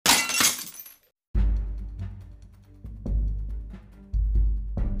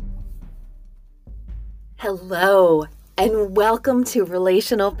Hello, and welcome to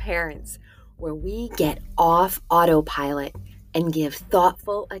Relational Parents, where we get off autopilot and give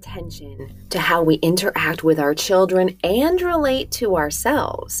thoughtful attention to how we interact with our children and relate to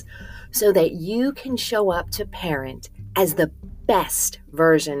ourselves so that you can show up to parent as the best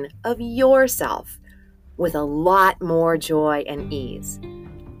version of yourself with a lot more joy and ease.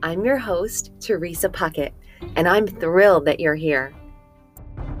 I'm your host, Teresa Puckett, and I'm thrilled that you're here.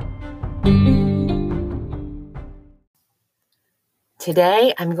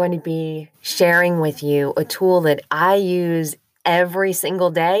 Today, I'm going to be sharing with you a tool that I use every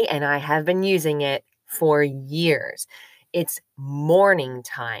single day, and I have been using it for years. It's morning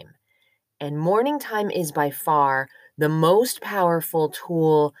time. And morning time is by far the most powerful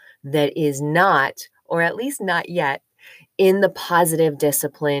tool that is not, or at least not yet, in the positive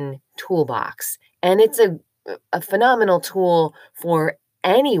discipline toolbox. And it's a phenomenal tool for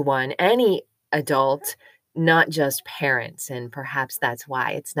anyone, any adult, not just parents. And perhaps that's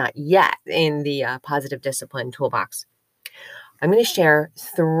why it's not yet in the positive discipline toolbox. I'm going to share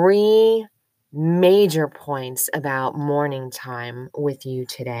 3 major points about morning time with you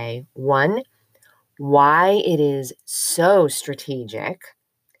today. 1, why it is so strategic.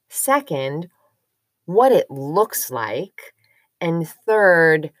 2nd, what it looks like. And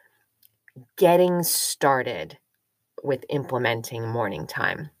 3rd, getting started with implementing morning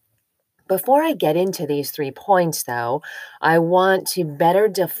time. Before I get into these 3 points, though, I want to better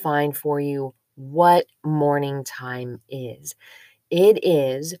define for you what morning time is. It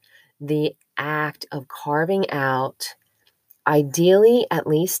is the act of carving out, ideally at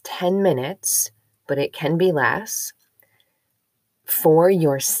least 10 minutes, but it can be less, for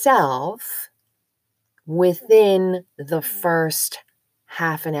yourself within the first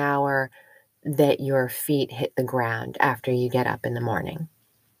half an hour that your feet hit the ground after you get up in the morning.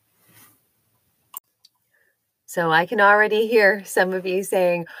 So I can already hear some of you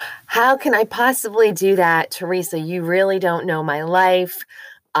saying, how can I possibly do that? Teresa, you really don't know my life.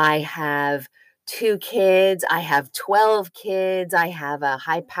 I have 2 kids. I have 12 kids. I have a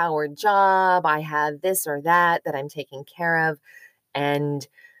high-powered job. I have this or that I'm taking care of. And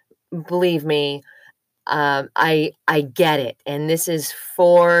believe me, I get it. And this is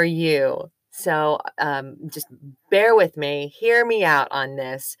for you. So just bear with me, hear me out on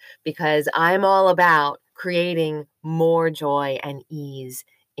this, because I'm all about creating more joy and ease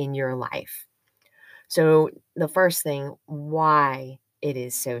in your life. So the first thing, why it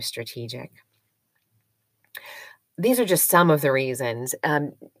is so strategic. These are just some of the reasons.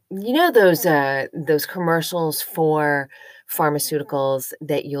 Those commercials for pharmaceuticals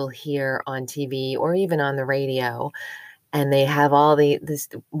that you'll hear on TV or even on the radio, and they have all this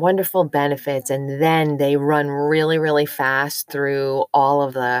wonderful benefits, and then they run really, really fast through all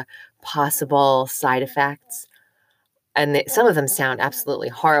of the possible side effects. And some of them sound absolutely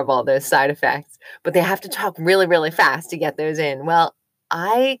horrible, those side effects, but they have to talk really, really fast to get those in. Well,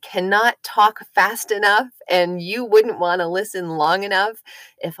 I cannot talk fast enough, and you wouldn't want to listen long enough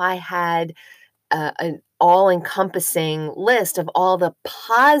if I had an all-encompassing list of all the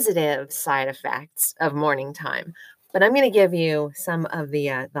positive side effects of morning time. But I'm going to give you some of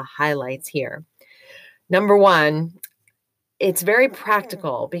the highlights here. Number 1, it's very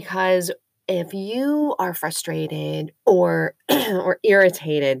practical, because if you are frustrated or or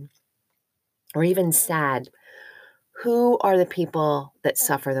irritated or even sad, who are the people that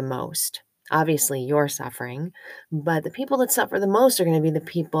suffer the most? Obviously, you're suffering, but the people that suffer the most are going to be the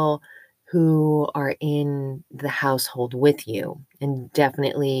people who are in the household with you, and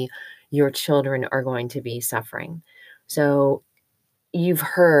definitely your children are going to be suffering. So you've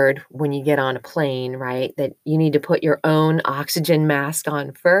heard when you get on a plane, right, that you need to put your own oxygen mask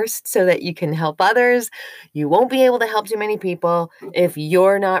on first so that you can help others. You won't be able to help too many people if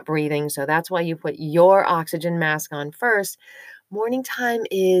you're not breathing. So that's why you put your oxygen mask on first. Morning time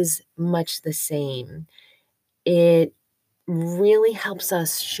is much the same. It really helps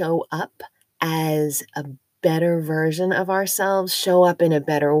us show up as a better version of ourselves, show up in a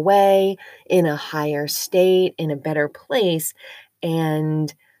better way, in a higher state, in a better place.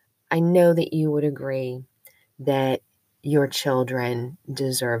 And I know that you would agree that your children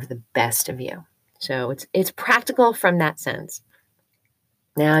deserve the best of you. So it's practical from that sense.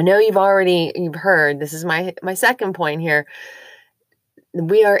 Now, I know you've heard, this is my second point here.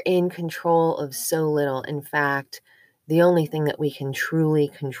 We are in control of so little. In fact, the only thing that we can truly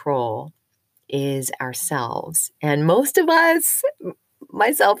control is ourselves. And most of us,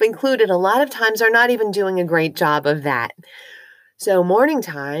 myself included, a lot of times are not even doing a great job of that. So morning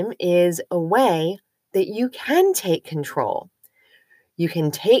time is a way that you can take control. You can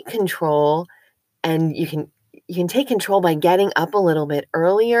take control And you can take control by getting up a little bit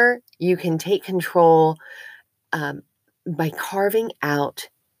earlier. You can take control by carving out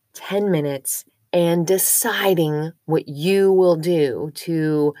 10 minutes and deciding what you will do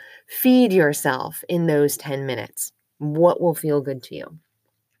to feed yourself in those 10 minutes. What will feel good to you?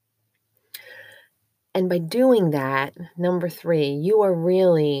 And by doing that, number 3, you are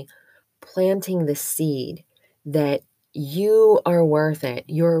really planting the seed that you are worth it.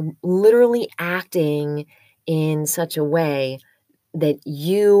 You're literally acting in such a way that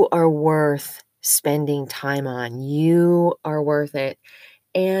you are worth spending time on. You are worth it.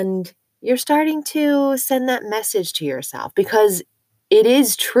 And you're starting to send that message to yourself because it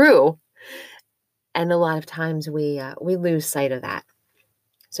is true. And a lot of times we lose sight of that.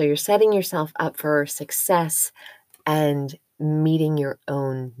 So you're setting yourself up for success and meeting your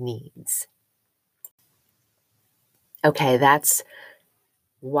own needs. Okay, that's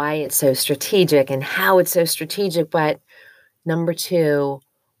why it's so strategic and how it's so strategic. But number 2,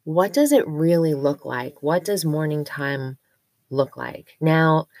 what does it really look like? What does morning time look like?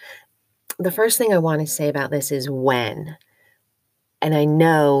 Now, the first thing I want to say about this is when. And I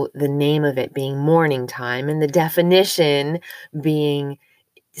know the name of it being morning time and the definition being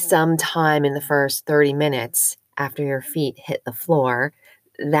some time in the first 30 minutes after your feet hit the floor.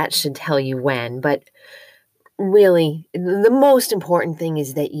 That should tell you when. But really, the most important thing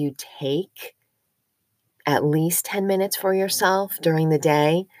is that you take at least 10 minutes for yourself during the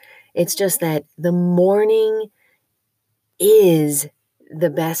day. It's just that the morning is the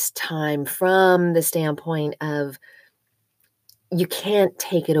best time from the standpoint of you can't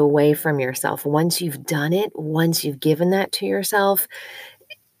take it away from yourself. Once you've done it, once you've given that to yourself,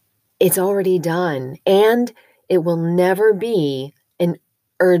 it's already done. And it will never be an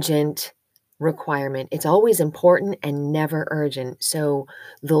urgent requirement. It's always important and never urgent. So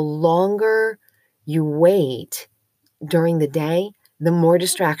the longer you wait during the day, the more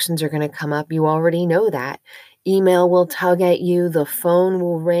distractions are going to come up. You already know that. Email will tug at you. The phone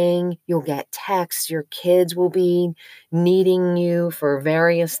will ring. You'll get texts. Your kids will be needing you for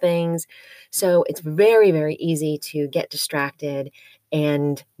various things. So it's very, very easy to get distracted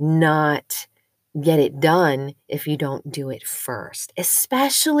and not get it done if you don't do it first,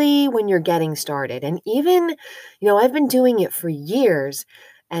 especially when you're getting started. And even, I've been doing it for years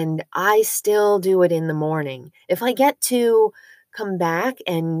and I still do it in the morning. If I get to come back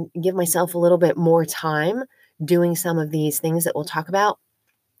and give myself a little bit more time doing some of these things that we'll talk about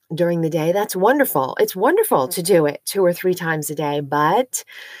during the day, that's wonderful. It's wonderful to do it 2 or 3 times a day, but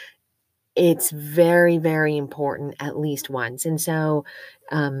it's very, very important at least once. And so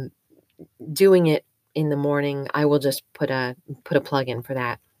doing it in the morning, I will just put a plug in for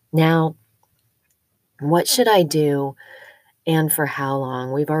that. Now, what should I do and for how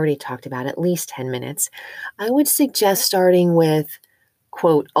long? We've already talked about at least 10 minutes. I would suggest starting with,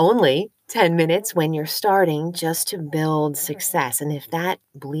 quote, only 10 minutes when you're starting just to build success. And if that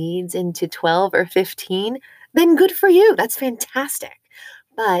bleeds into 12 or 15, then good for you. That's fantastic.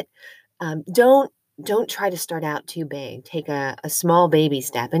 But don't try to start out too big. Take a small baby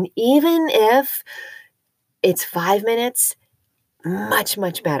step. And even if it's 5 minutes, much,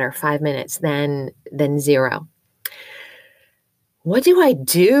 much better 5 minutes than 0. What do I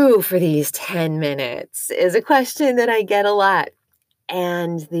do for these 10 minutes is a question that I get a lot.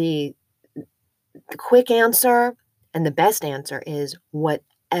 And the quick answer and the best answer is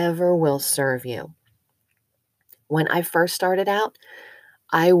whatever will serve you. When I first started out,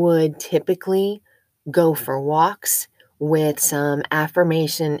 I would typically go for walks with some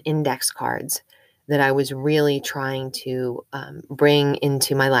affirmation index cards that I was really trying to bring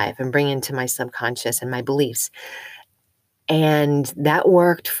into my life and bring into my subconscious and my beliefs. And that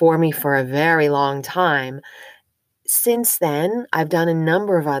worked for me for a very long time. Since then, I've done a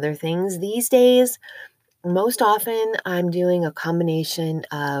number of other things. These days, most often, I'm doing a combination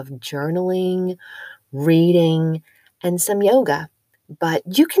of journaling, reading, and some yoga. But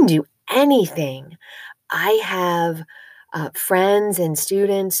you can do anything. I have friends and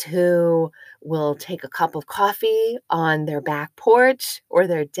students who will take a cup of coffee on their back porch or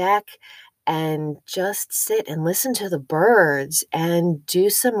their deck and just sit and listen to the birds and do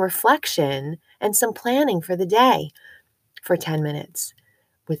some reflection and some planning for the day for 10 minutes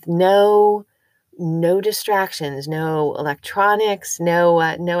with no distractions, no electronics, no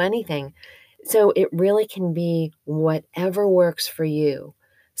anything. So it really can be whatever works for you.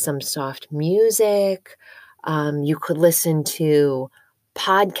 Some soft music. You could listen to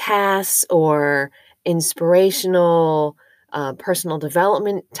podcasts or inspirational personal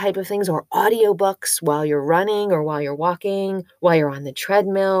development type of things, or audiobooks while you're running or while you're walking, while you're on the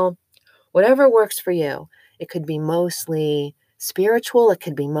treadmill. Whatever works for you. It could be mostly spiritual. It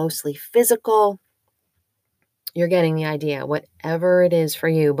could be mostly physical. You're getting the idea, whatever it is for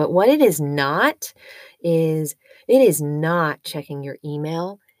you. But what it is not is, it is not checking your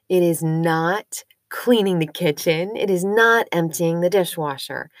email. It is not cleaning the kitchen. It is not emptying the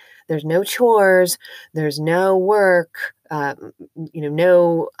dishwasher. There's no chores. There's no work. No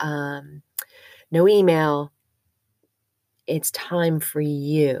email. It's time for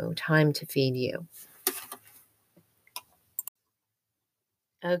you, time to feed you.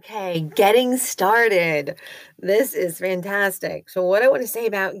 Okay, getting started. This is fantastic. So what I want to say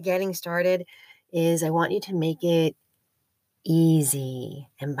about getting started is I want you to make it easy.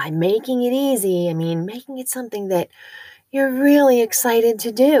 And by making it easy, I mean making it something that you're really excited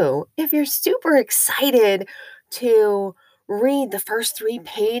to do. If you're super excited to read the first 3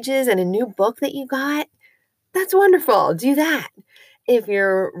 pages in a new book that you got, that's wonderful. Do that. If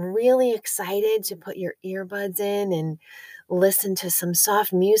you're really excited to put your earbuds in and listen to some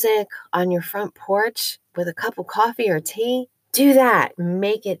soft music on your front porch with a cup of coffee or tea, do that.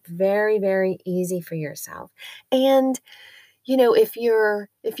 Make it very, very easy for yourself. And, if you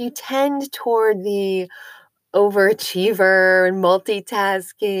tend toward the overachiever and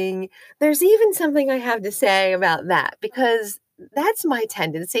multitasking, there's even something I have to say about that, because that's my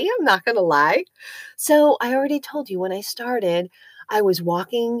tendency. I'm not going to lie. So I already told you when I started, I was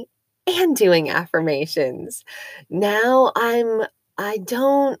walking and doing affirmations. Now I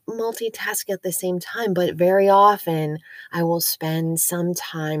don't multitask at the same time, but very often I will spend some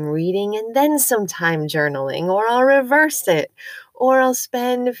time reading and then some time journaling, or I'll reverse it, or I'll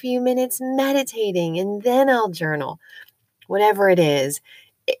spend a few minutes meditating and then I'll journal. Whatever it is,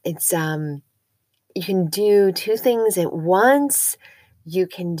 it's you can do 2 things at once. You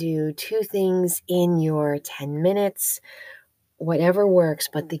can do 2 things in your 10 minutes, whatever works.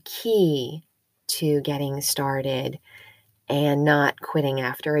 But the key to getting started and not quitting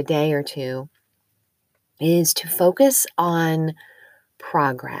after a day or 2 is to focus on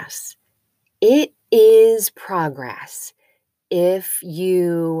progress. It is progress. If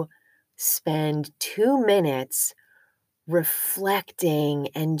you spend 2 minutes reflecting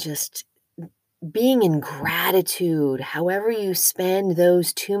and just being in gratitude, however you spend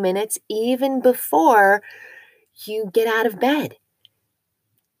those 2 minutes, even before you get out of bed.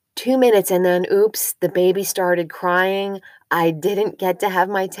 2 minutes and then, oops, the baby started crying. I didn't get to have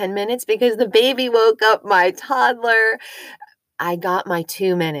my 10 minutes because the baby woke up my toddler. I got my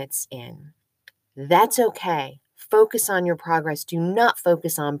 2 minutes in. That's okay. Focus on your progress. Do not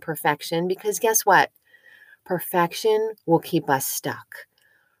focus on perfection, because guess what? Perfection will keep us stuck.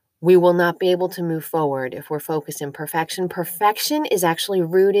 We will not be able to move forward if we're focused in perfection. Perfection is actually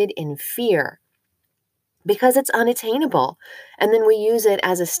rooted in fear because it's unattainable. And then we use it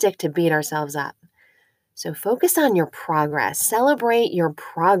as a stick to beat ourselves up. So focus on your progress. Celebrate your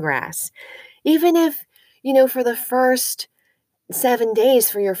progress. Even if, for the first 7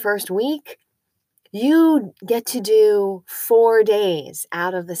 days for your first week, you get to do 4 days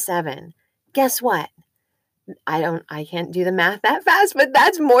out of the 7. Guess what? I can't do the math that fast, but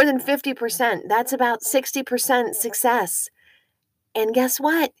that's more than 50%. That's about 60% success. And guess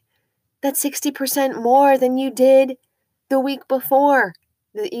what? That's 60% more than you did the week before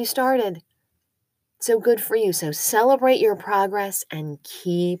that you started. So good for you. So celebrate your progress and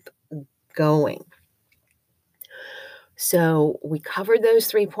keep going. So we covered those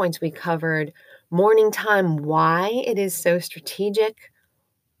 3 points. We covered morning time, why it is so strategic,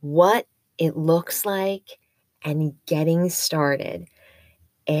 what it looks like, and getting started.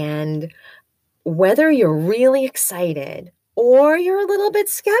 And whether you're really excited or you're a little bit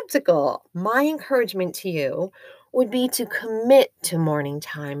skeptical, my encouragement to you would be to commit to morning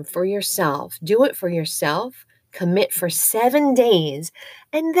time for yourself. Do it for yourself. Commit for 7 days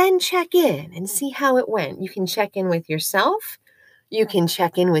and then check in and see how it went. You can check in with yourself. You can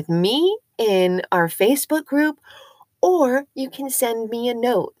check in with me in our Facebook group, or you can send me a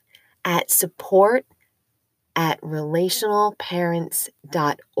note at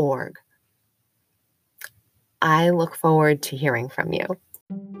support@relationalparents.org. I look forward to hearing from you.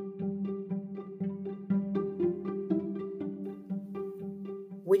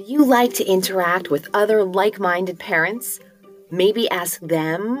 Would you like to interact with other like-minded parents? Maybe ask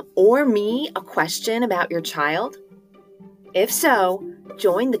them or me a question about your child? If so,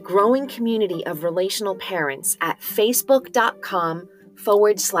 join the growing community of relational parents at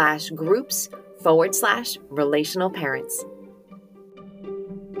facebook.com/groups/relational parents.